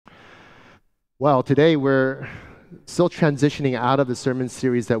Well, today we're still transitioning out of the sermon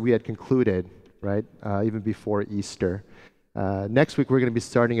series that we had concluded, right, even before Easter. Next week we're going to be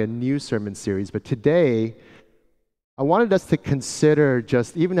starting a new sermon series, but today I wanted us to consider,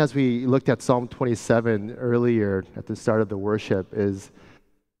 just even as we looked at Psalm 27 earlier at the start of the worship, is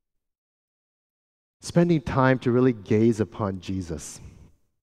spending time to really gaze upon Jesus,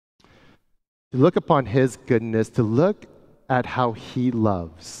 to look upon His goodness, to look at how He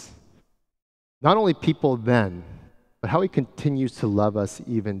loves. Not only people then, but how He continues to love us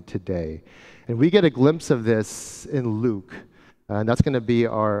even today. And we get a glimpse of this in Luke, and that's going to be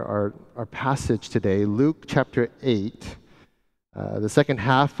our passage today. Luke chapter 8, the second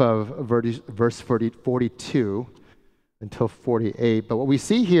half of verse 42 until 48. But what we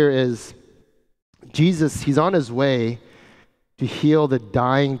see here is Jesus, He's on His way to heal the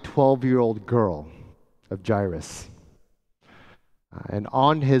dying 12-year-old girl of Jairus. And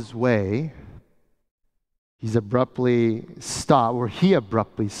on His way, He abruptly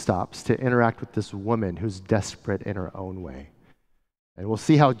stops to interact with this woman who's desperate in her own way. And we'll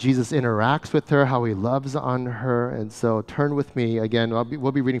see how Jesus interacts with her, how He loves on her. And so turn with me, again,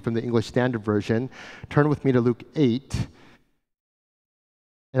 we'll be reading from the English Standard Version. Turn with me to Luke 8.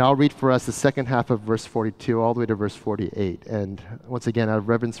 And I'll read for us the second half of verse 42 all the way to verse 48. And once again, out of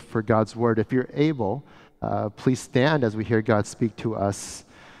reverence for God's word, if you're able, please stand as we hear God speak to us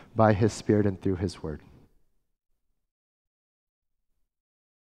by His Spirit and through His word.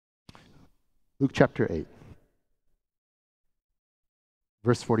 Luke chapter 8,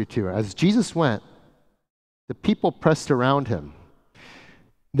 verse 42. As Jesus went, the people pressed around Him.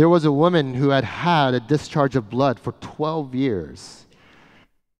 There was a woman who had had a discharge of blood for 12 years.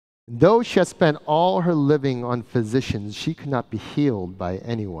 Though she had spent all her living on physicians, she could not be healed by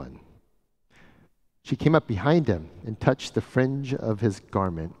anyone. She came up behind Him and touched the fringe of His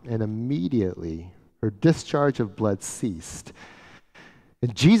garment, and immediately her discharge of blood ceased.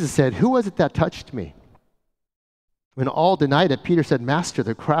 And Jesus said, "Who was it that touched me?" When all denied it, Peter said, "Master,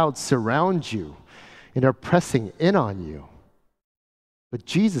 the crowds surround you and are pressing in on you." But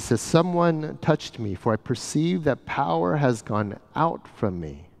Jesus says, "Someone touched me, for I perceive that power has gone out from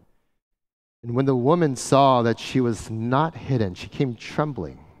me." And when the woman saw that she was not hidden, she came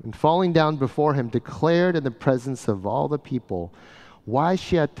trembling and falling down before Him, declared in the presence of all the people why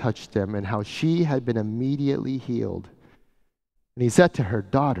she had touched Him and how she had been immediately healed. And He said to her,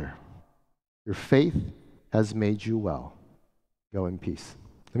 "Daughter, your faith has made you well. Go in peace."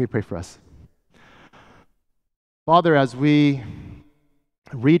 Let me pray for us. Father, as we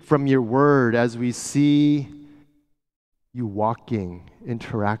read from your word, as we see you walking,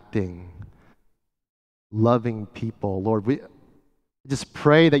 interacting, loving people, Lord, we just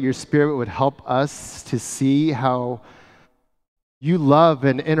pray that your Spirit would help us to see how you love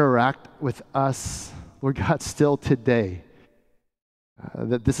and interact with us, Lord God, still today.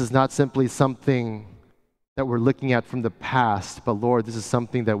 That this is not simply something that we're looking at from the past, but Lord, this is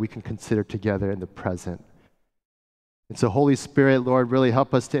something that we can consider together in the present. And so, Holy Spirit, Lord, really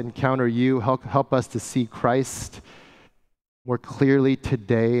help us to encounter you, help us to see Christ more clearly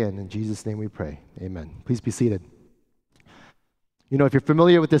today, and in Jesus' name we pray. Amen. Please be seated. You know, if you're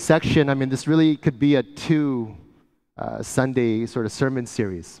familiar with this section, I mean, this really could be a Sunday sort of sermon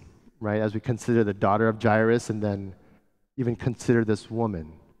series, right? As we consider the daughter of Jairus and then even consider this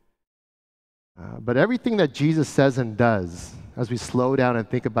woman. But everything that Jesus says and does, as we slow down and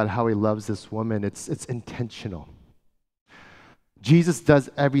think about how He loves this woman, it's intentional. Jesus does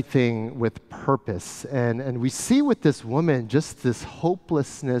everything with purpose. And we see with this woman just this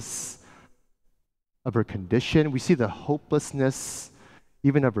hopelessness of her condition. We see the hopelessness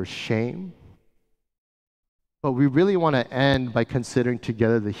even of her shame. But we really want to end by considering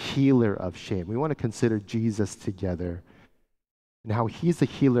together the healer of shame. We want to consider Jesus together and how He's the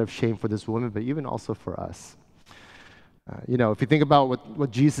healer of shame for this woman, but even also for us. You know, if you think about what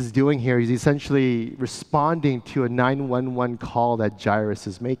Jesus is doing here, He's essentially responding to a 911 call that Jairus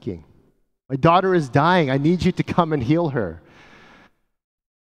is making. My daughter is dying. I need you to come and heal her.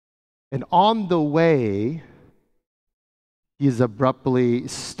 And on the way, He is abruptly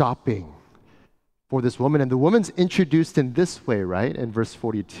stopping for this woman. And the woman's introduced in this way, right? In verse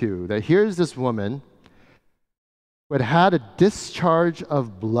 42, that here's this woman who had had a discharge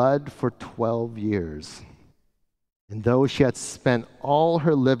of blood for 12 years. And though she had spent all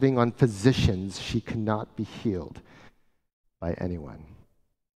her living on physicians, she could not be healed by anyone.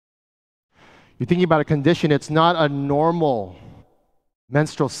 You're thinking about a condition, it's not a normal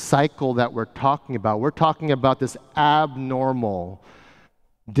menstrual cycle that we're talking about. We're talking about this abnormal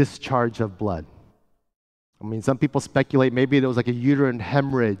discharge of blood. I mean, some people speculate maybe there was like a uterine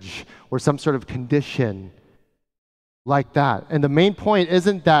hemorrhage or some sort of condition like that. And the main point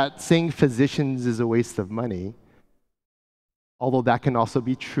isn't that seeing physicians is a waste of money, although that can also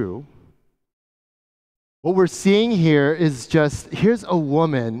be true. What we're seeing here is just, here's a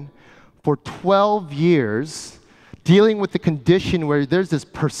woman for 12 years dealing with the condition where there's this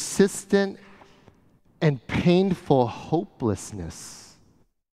persistent and painful hopelessness,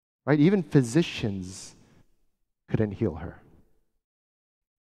 right? Even physicians couldn't heal her.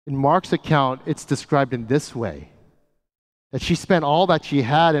 In Mark's account, it's described in this way, that she spent all that she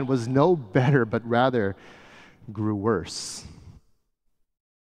had and was no better, but rather grew worse.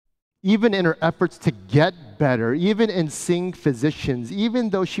 Even in her efforts to get better, even in seeing physicians, even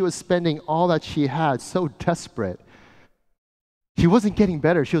though she was spending all that she had, so desperate, she wasn't getting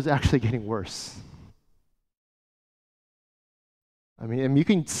better, she was actually getting worse. I mean, and you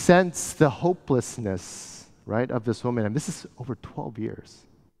can sense the hopelessness, right, of this woman. And this is over 12 years.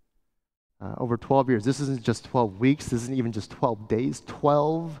 Over 12 years. This isn't just 12 weeks. This isn't even just 12 days.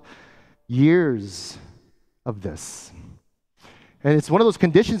 12 years of this. And it's one of those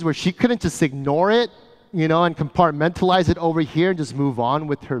conditions where she couldn't just ignore it, and compartmentalize it over here and just move on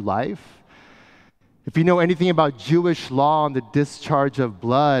with her life. If you know anything about Jewish law on the discharge of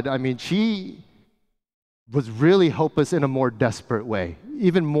blood, I mean, she was really hopeless in a more desperate way,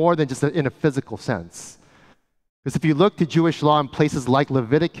 even more than just in a physical sense. Because if you look to Jewish law in places like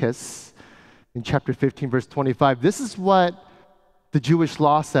Leviticus, in chapter 15, verse 25, this is what the Jewish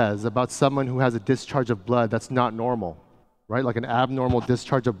law says about someone who has a discharge of blood that's not normal, right? Like an abnormal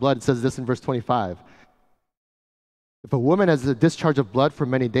discharge of blood. It says this in verse 25. If a woman has a discharge of blood for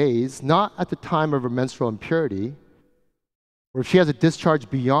many days, not at the time of her menstrual impurity, or if she has a discharge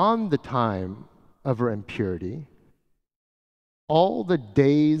beyond the time of her impurity, all the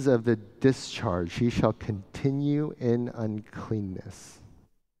days of the discharge she shall continue in uncleanness.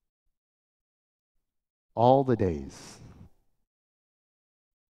 All the days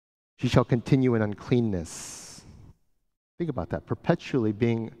she shall continue in uncleanness. Think about that, perpetually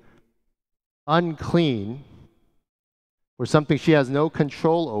being unclean for something she has no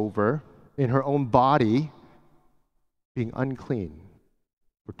control over in her own body, being unclean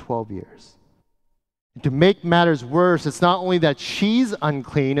for 12 years. And to make matters worse, it's not only that she's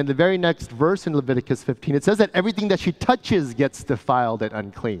unclean. In the very next verse in Leviticus 15, it says that everything that she touches gets defiled and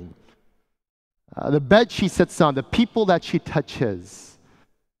unclean. The bed she sits on, the people that she touches.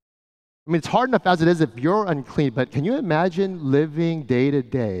 I mean, it's hard enough as it is if you're unclean, but can you imagine living day to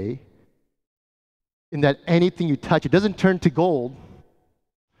day in that anything you touch, it doesn't turn to gold,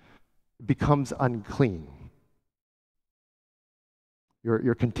 it becomes unclean.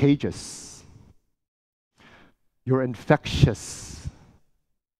 You're contagious. You're infectious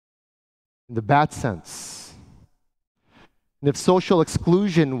in the bad sense. And if social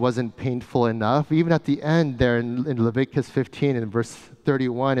exclusion wasn't painful enough, even at the end there in Leviticus 15 in verse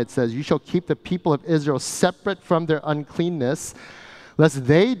 31, it says, "You shall keep the people of Israel separate from their uncleanness, lest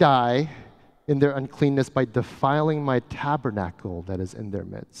they die in their uncleanness by defiling my tabernacle that is in their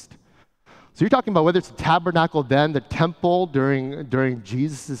midst." So you're talking about whether it's the tabernacle then, the temple during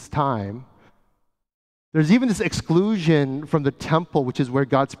Jesus' time. There's even this exclusion from the temple, which is where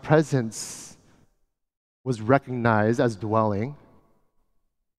God's presence was recognized as dwelling.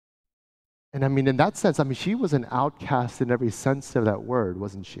 And I mean, in that sense, she was an outcast in every sense of that word,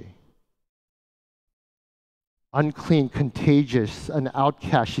 wasn't she? Unclean, contagious, an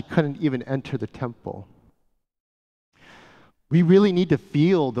outcast. She couldn't even enter the temple. We really need to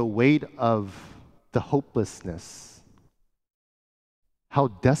feel the weight of the hopelessness. How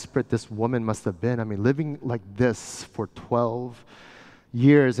desperate this woman must have been. Living like this for 12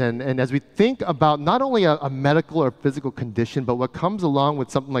 years. And as we think about not only a medical or physical condition, but what comes along with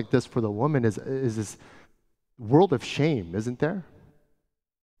something like this for the woman is this world of shame, isn't there?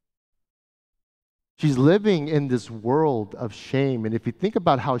 She's living in this world of shame. And if you think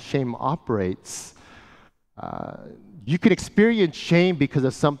about how shame operates, you can experience shame because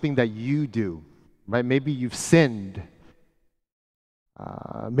of something that you do, right? Maybe you've sinned.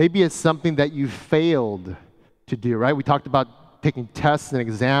 Maybe it's something that you failed to do, right? We talked about taking tests and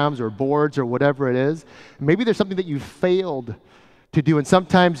exams or boards or whatever it is. Maybe there's something that you failed to do, and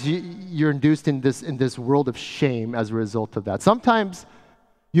sometimes you're induced in this world of shame as a result of that. Sometimes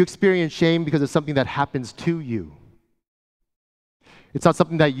you experience shame because of something that happens to you. It's not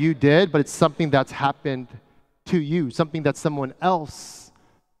something that you did, but it's something that's happened to you, something that someone else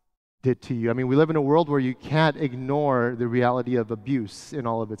did to you. We live in a world where you can't ignore the reality of abuse in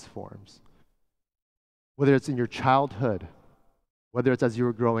all of its forms. Whether it's in your childhood, whether it's as you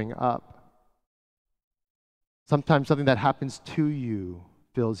were growing up. Sometimes something that happens to you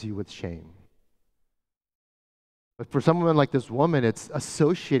fills you with shame. But for someone like this woman, it's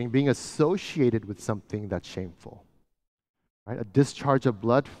being associated with something that's shameful, right? A discharge of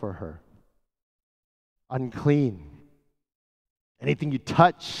blood for her, unclean. Anything you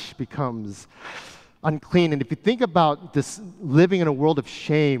touch becomes unclean. And if you think about this living in a world of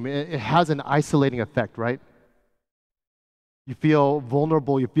shame, it has an isolating effect, right? You feel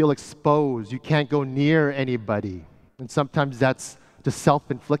vulnerable, you feel exposed, you can't go near anybody. And sometimes that's just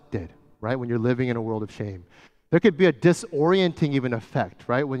self-inflicted, right? When you're living in a world of shame. There could be a disorienting even effect,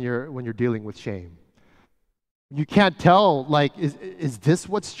 right? When you're dealing with shame. You can't tell, like, is this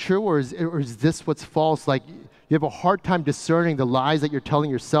what's true or is this what's false? Like, you have a hard time discerning the lies that you're telling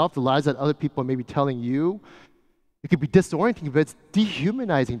yourself, the lies that other people may be telling you. It could be disorienting, but it's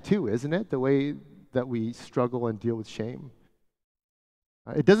dehumanizing too, isn't it? The way that we struggle and deal with shame.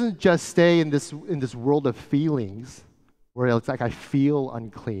 It doesn't just stay in this world of feelings where it's like I feel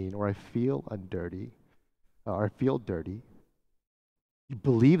unclean or I feel undirty or I feel dirty. You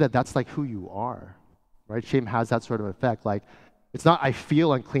believe that that's like who you are, right? Shame has that sort of effect. Like, it's not I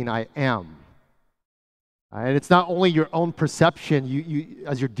feel unclean, I am. And it's not only your own perception. You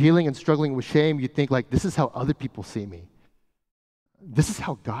as you're dealing and struggling with shame, you think like, this is how other people see me. This is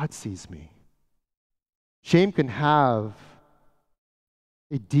how God sees me. Shame can have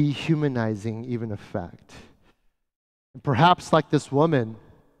a dehumanizing even effect. And perhaps like this woman,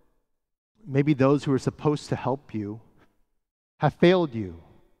 maybe those who are supposed to help you have failed you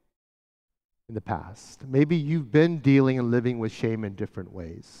in the past. Maybe you've been dealing and living with shame in different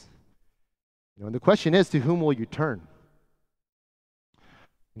ways. And the question is, to whom will you turn?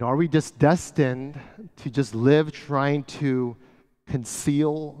 Are we just destined to just live trying to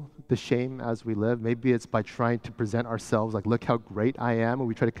conceal the shame as we live? Maybe it's by trying to present ourselves like, look how great I am, and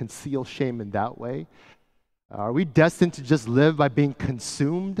we try to conceal shame in that way. Are we destined to just live by being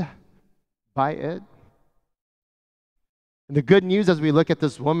consumed by it? And the good news as we look at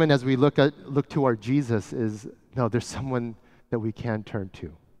this woman, as we look to our Jesus, is no, there's someone that we can turn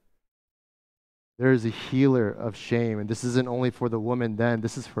to. There is a healer of shame, and this isn't only for the woman then,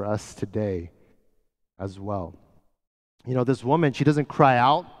 this is for us today as well. This woman, she doesn't cry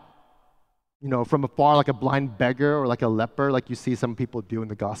out, from afar like a blind beggar or like a leper, like you see some people do in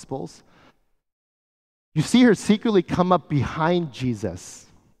the Gospels. You see her secretly come up behind Jesus,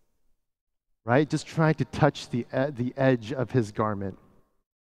 right? Just trying to touch the edge of his garment.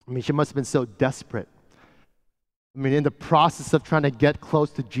 She must have been so desperate. In the process of trying to get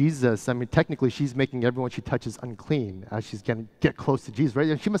close to Jesus, technically she's making everyone she touches unclean as she's going to get close to Jesus, right?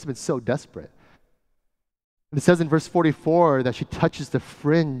 And she must have been so desperate. And it says in verse 44 that she touches the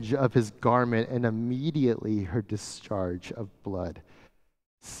fringe of his garment, and immediately her discharge of blood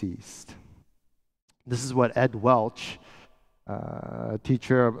ceased. This is what Ed Welch, a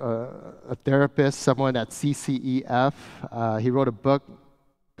teacher, a therapist, someone at CCEF, he wrote a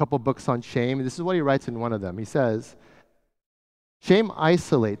couple books on shame. And this is what he writes in one of them. He says, shame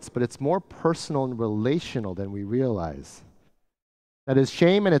isolates, but it's more personal and relational than we realize. That is,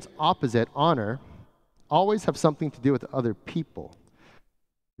 shame and its opposite, honor, always have something to do with other people.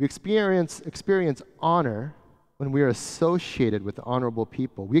 We experience honor when we are associated with honorable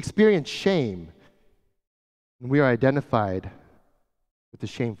people. We experience shame when we are identified with the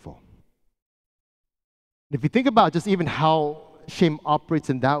shameful. And if you think about just even how shame operates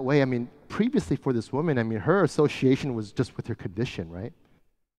in that way, previously for this woman, her association was just with her condition, right?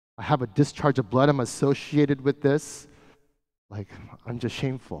 I have a discharge of blood, I'm associated with this, like, I'm just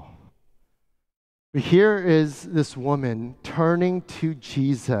shameful. But here is this woman turning to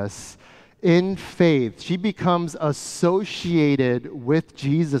Jesus in faith. She becomes associated with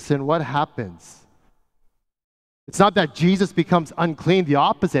Jesus, and what happens? It's not that Jesus becomes unclean, the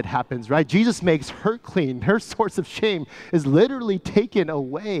opposite happens, right? Jesus makes her clean. Her source of shame is literally taken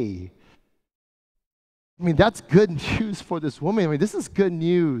away. That's good news for this woman. This is good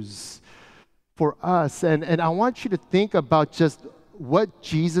news for us. And I want you to think about just what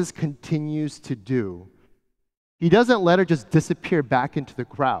Jesus continues to do. He doesn't let her just disappear back into the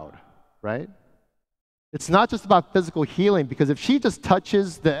crowd, right? It's not just about physical healing, because if she just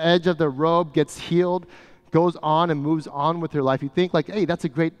touches the edge of the robe, gets healed, goes on and moves on with her life, you think like, hey, that's a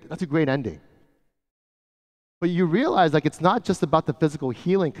great ending. But you realize like it's not just about the physical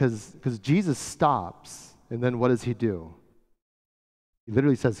healing, because Jesus stops, and then what does he do? He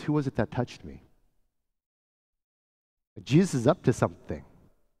literally says, who was it that touched me? Jesus is up to something.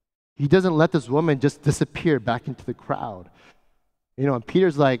 He doesn't let this woman just disappear back into the crowd. And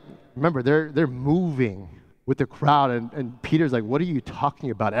Peter's like, remember, they're moving with the crowd, and Peter's like, what are you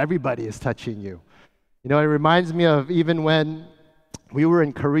talking about? Everybody is touching you. You know, it reminds me of even when we were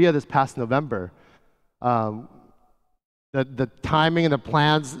in Korea this past November. Um, the timing and the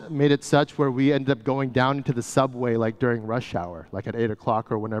plans made it such where we ended up going down into the subway like during rush hour, like at 8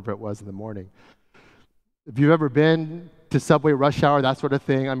 o'clock or whenever it was in the morning. If you've ever been to subway rush hour, that sort of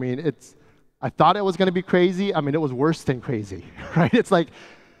thing, I mean, I thought it was going to be crazy. I mean, it was worse than crazy, right? It's like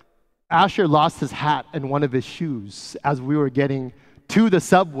Asher lost his hat and one of his shoes as we were getting to the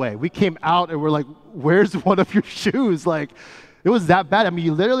subway. We came out and we're like, where's one of your shoes? Like, it was that bad. I mean,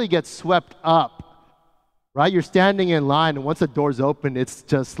 you literally get swept up. Right? You're standing in line, and once the doors open, it's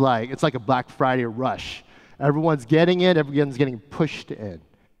just like, it's like a Black Friday rush. Everyone's getting in, everyone's getting pushed in.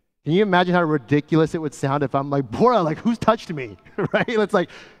 Can you imagine how ridiculous it would sound if I'm like, Bora, like, who's touched me? Right? It's like,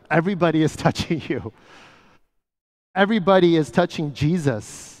 everybody is touching you. Everybody is touching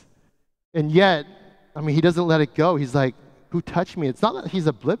Jesus. And yet, I mean, he doesn't let it go. He's like, who touched me? It's not that he's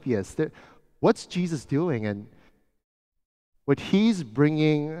oblivious. What's Jesus doing? And what he's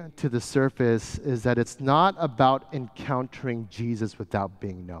bringing to the surface is that it's not about encountering Jesus without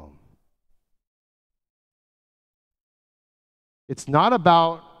being known. It's not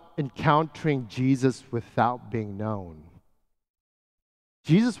about encountering Jesus without being known.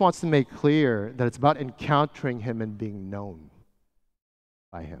 Jesus wants to make clear that it's about encountering him and being known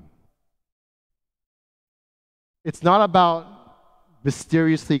by him. It's not about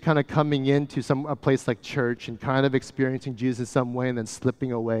mysteriously kind of coming into a place like church and kind of experiencing Jesus in some way and then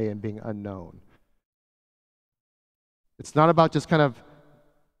slipping away and being unknown. It's not about just kind of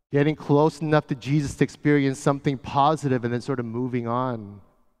getting close enough to Jesus to experience something positive and then sort of moving on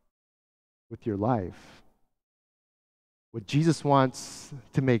with your life. What Jesus wants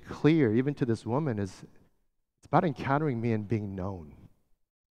to make clear, even to this woman, is it's about encountering me and being known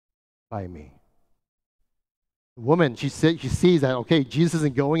by me. The woman, she sees that, okay, Jesus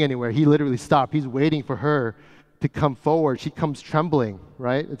isn't going anywhere. He literally stopped. He's waiting for her to come forward. She comes trembling,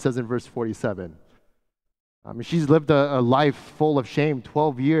 right? It says in verse 47. I mean, she's lived a life full of shame,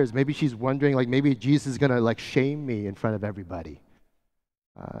 12 years. Maybe she's wondering, like, maybe Jesus is going to, like, shame me in front of everybody.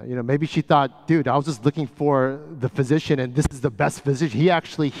 Maybe she thought, dude, I was just looking for the physician, and this is the best physician. He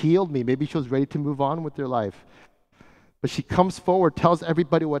actually healed me. Maybe she was ready to move on with her life. But she comes forward, tells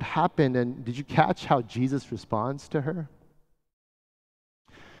everybody what happened, and did you catch how Jesus responds to her?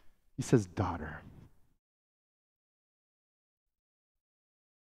 He says, daughter.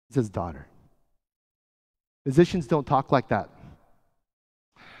 He says, daughter. Physicians don't talk like that.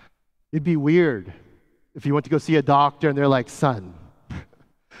 It'd be weird if you went to go see a doctor and they're like, son,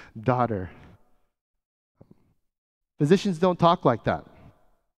 daughter. Physicians don't talk like that.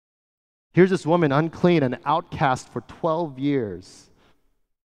 Here's this woman, unclean and outcast for 12 years,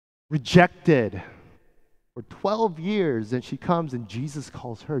 rejected for 12 years, and she comes and Jesus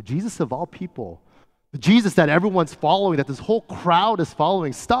calls her. Jesus of all people, the Jesus that everyone's following, that this whole crowd is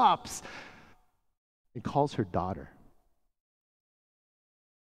following, stops and calls her daughter.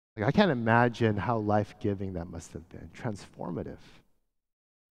 Like, I can't imagine how life-giving that must have been, transformative.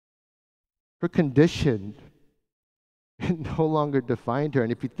 Her condition no longer defined her.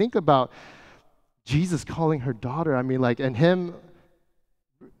 And if you think about Jesus calling her daughter, I mean, like, and him,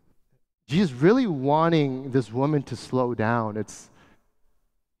 Jesus really wanting this woman to slow down.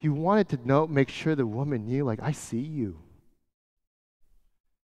 He wanted to make sure the woman knew, like, I see you.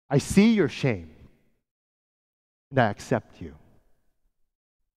 I see your shame, and I accept you.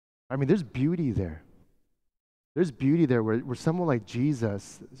 I mean, there's beauty there. There's beauty there where someone like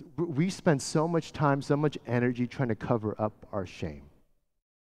Jesus, we spend so much time, so much energy trying to cover up our shame.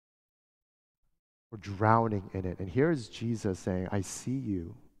 We're drowning in it. And here is Jesus saying, I see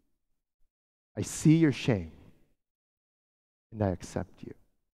you. I see your shame. And I accept you.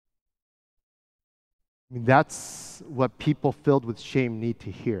 I mean, that's what people filled with shame need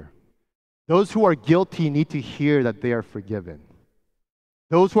to hear. Those who are guilty need to hear that they are forgiven.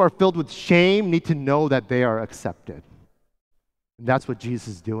 Those who are filled with shame need to know that they are accepted. And that's what Jesus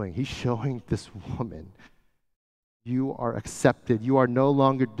is doing. He's showing this woman, you are accepted. You are no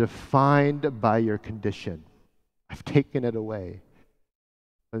longer defined by your condition. I've taken it away.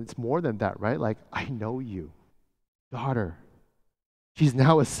 But it's more than that, right? Like, I know you, daughter. She's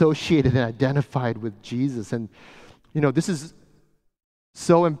now associated and identified with Jesus. And, this is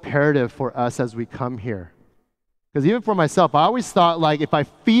so imperative for us as we come here. Because even for myself, I always thought, like, if I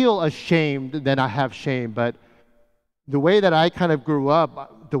feel ashamed, then I have shame. But the way that I kind of grew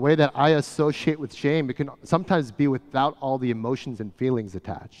up, the way that I associate with shame, it can sometimes be without all the emotions and feelings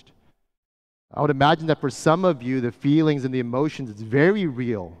attached. I would imagine that for some of you, the feelings and the emotions, it's very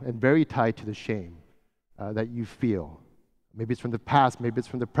real and very tied to the shame that you feel. Maybe it's from the past, maybe it's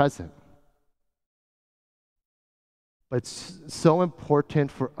from the present. But it's so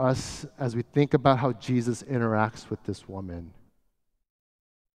important for us as we think about how Jesus interacts with this woman,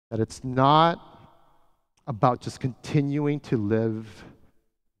 that it's not about just continuing to live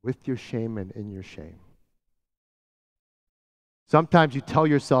with your shame and in your shame. Sometimes you tell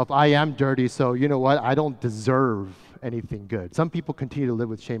yourself, I am dirty, so you know what? I don't deserve anything good. Some people continue to live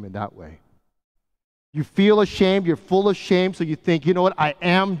with shame in that way. You feel ashamed, you're full of shame, so you think, you know what? I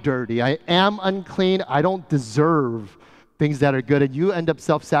am dirty, I am unclean, I don't deserve things that are good. And you end up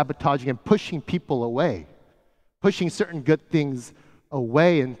self-sabotaging and pushing people away, pushing certain good things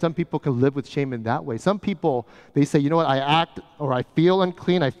away. And some people can live with shame in that way. Some people, they say, you know what? I act or I feel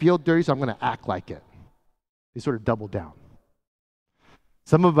unclean, I feel dirty, so I'm going to act like it. They sort of double down.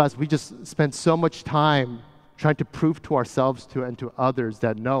 Some of us, we just spend so much time trying to prove to ourselves and to others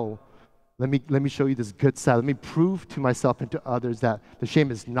that no, let me show you this good side. Let me prove to myself and to others that the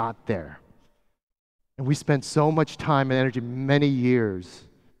shame is not there. And we spend so much time and energy, many years,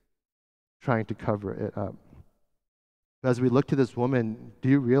 trying to cover it up. But as we look to this woman, do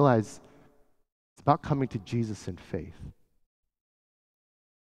you realize it's about coming to Jesus in faith?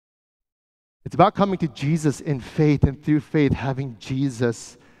 It's about coming to Jesus in faith, and through faith, having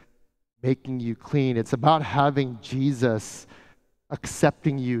Jesus making you clean. It's about having Jesus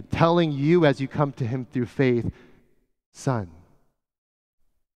accepting you, telling you as you come to him through faith, son.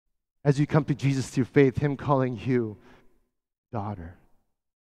 As you come to Jesus through faith, him calling you daughter.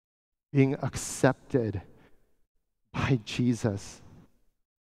 Being accepted by Jesus.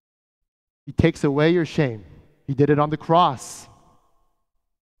 He takes away your shame. He did it on the cross.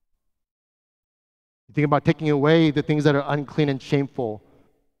 You think about taking away the things that are unclean and shameful.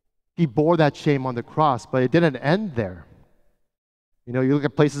 He bore that shame on the cross, but it didn't end there. You know, you look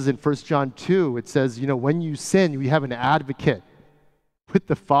at places in 1 John 2, it says, you know, when you sin, we have an advocate with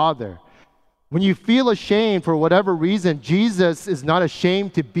the Father. When you feel ashamed for whatever reason, Jesus is not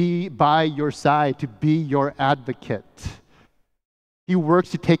ashamed to be by your side, to be your advocate. He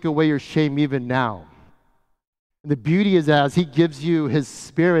works to take away your shame even now. And the beauty is as he gives you his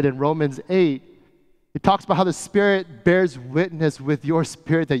Spirit in Romans 8, it talks about how the Spirit bears witness with your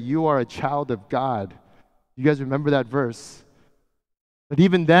spirit that you are a child of God. You guys remember that verse? But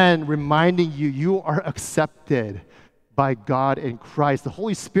even then, reminding you, you are accepted by God in Christ. The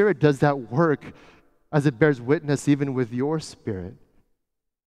Holy Spirit does that work as it bears witness even with your spirit.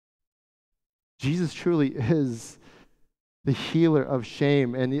 Jesus truly is the healer of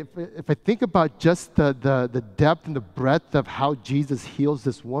shame. And if I think about just the depth and the breadth of how Jesus heals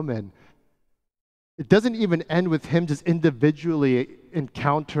this woman, it doesn't even end with him just individually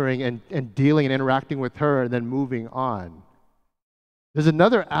encountering and dealing and interacting with her and then moving on. There's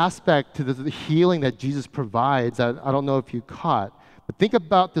another aspect to the healing that Jesus provides that I don't know if you caught, but think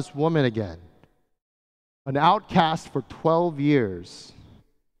about this woman again. An outcast for 12 years.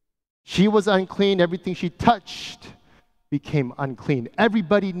 She was unclean. Everything she touched became unclean.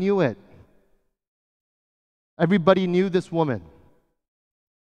 Everybody knew it. Everybody knew this woman.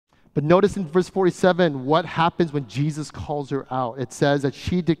 But notice in verse 47 what happens when Jesus calls her out. It says that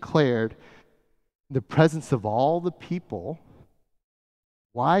she declared in the presence of all the people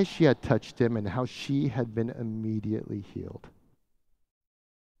why she had touched him and how she had been immediately healed.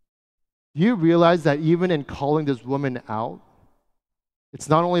 Do you realize that even in calling this woman out, it's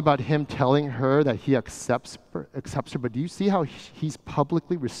not only about him telling her that he accepts her, but do you see how he's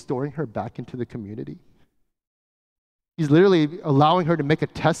publicly restoring her back into the community? He's literally allowing her to make a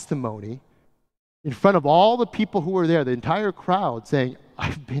testimony in front of all the people who were there, the entire crowd, saying,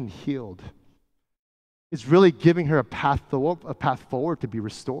 I've been healed. It's really giving her a path forward to be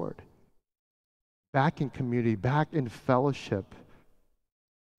restored. Back in community, back in fellowship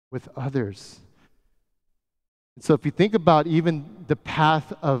with others. And so if you think about even the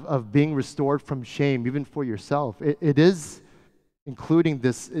path of being restored from shame, even for yourself, it is including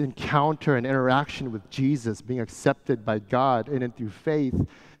this encounter and interaction with Jesus, being accepted by God in and through faith,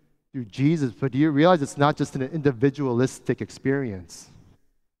 through Jesus. But do you realize it's not just an individualistic experience?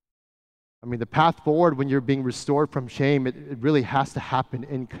 I mean, the path forward when you're being restored from shame, it really has to happen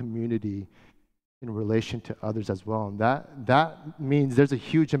in community, in relation to others as well. And that means there's a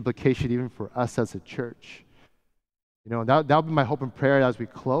huge implication even for us as a church. You know, that would be my hope and prayer as we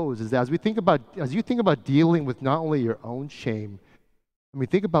close, is that as you think about dealing with not only your own shame, I mean,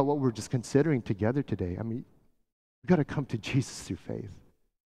 think about what we're just considering together today. I mean, we've got to come to Jesus through faith.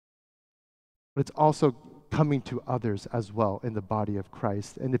 But it's also coming to others as well in the body of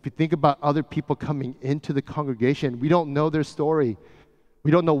Christ. And if you think about other people coming into the congregation, we don't know their story.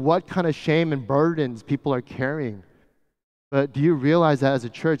 We don't know what kind of shame and burdens people are carrying. But do you realize that as a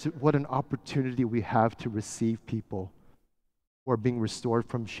church, what an opportunity we have to receive people who are being restored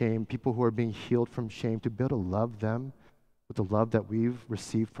from shame, people who are being healed from shame, to be able to love them with the love that we've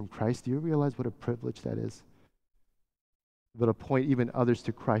received from Christ. Do you realize what a privilege that is? To be able to point even others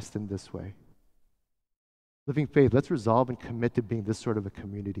to Christ in this way. Living Faith, let's resolve and commit to being this sort of a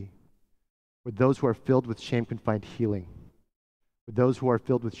community where those who are filled with shame can find healing, where those who are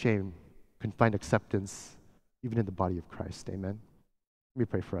filled with shame can find acceptance, even in the body of Christ. Amen. Let me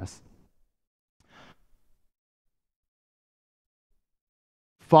pray for us.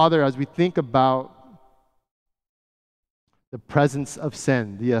 Father, as we think about the presence of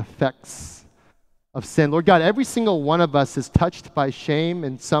sin, the effects of sin, Lord God, every single one of us is touched by shame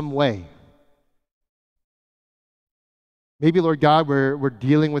in some way. Maybe, Lord God, we're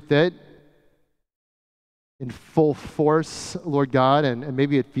dealing with it in full force, Lord God, and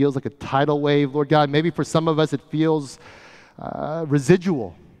maybe it feels like a tidal wave, Lord God. Maybe for some of us it feels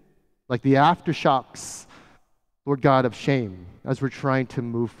residual, like the aftershocks, Lord God, of shame as we're trying to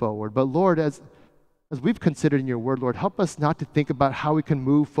move forward. But Lord, as we've considered in your word, Lord, help us not to think about how we can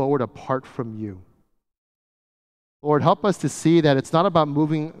move forward apart from you. Lord, help us to see that it's not about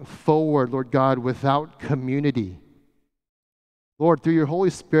moving forward, Lord God, without community. Lord, through your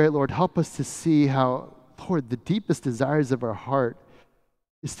Holy Spirit, Lord, help us to see how, Lord, the deepest desires of our heart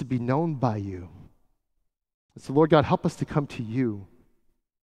is to be known by you. And so, Lord God, help us to come to you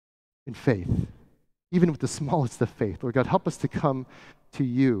in faith, even with the smallest of faith. Lord God, help us to come to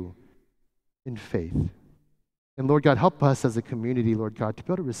you in faith. And Lord God, help us as a community, Lord God, to be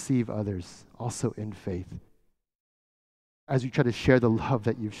able to receive others also in faith as we try to share the love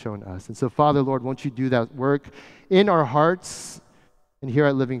that you've shown us. And so, Father, Lord, won't you do that work in our hearts and here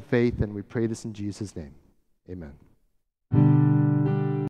at Living Faith? And we pray this in Jesus' name. Amen.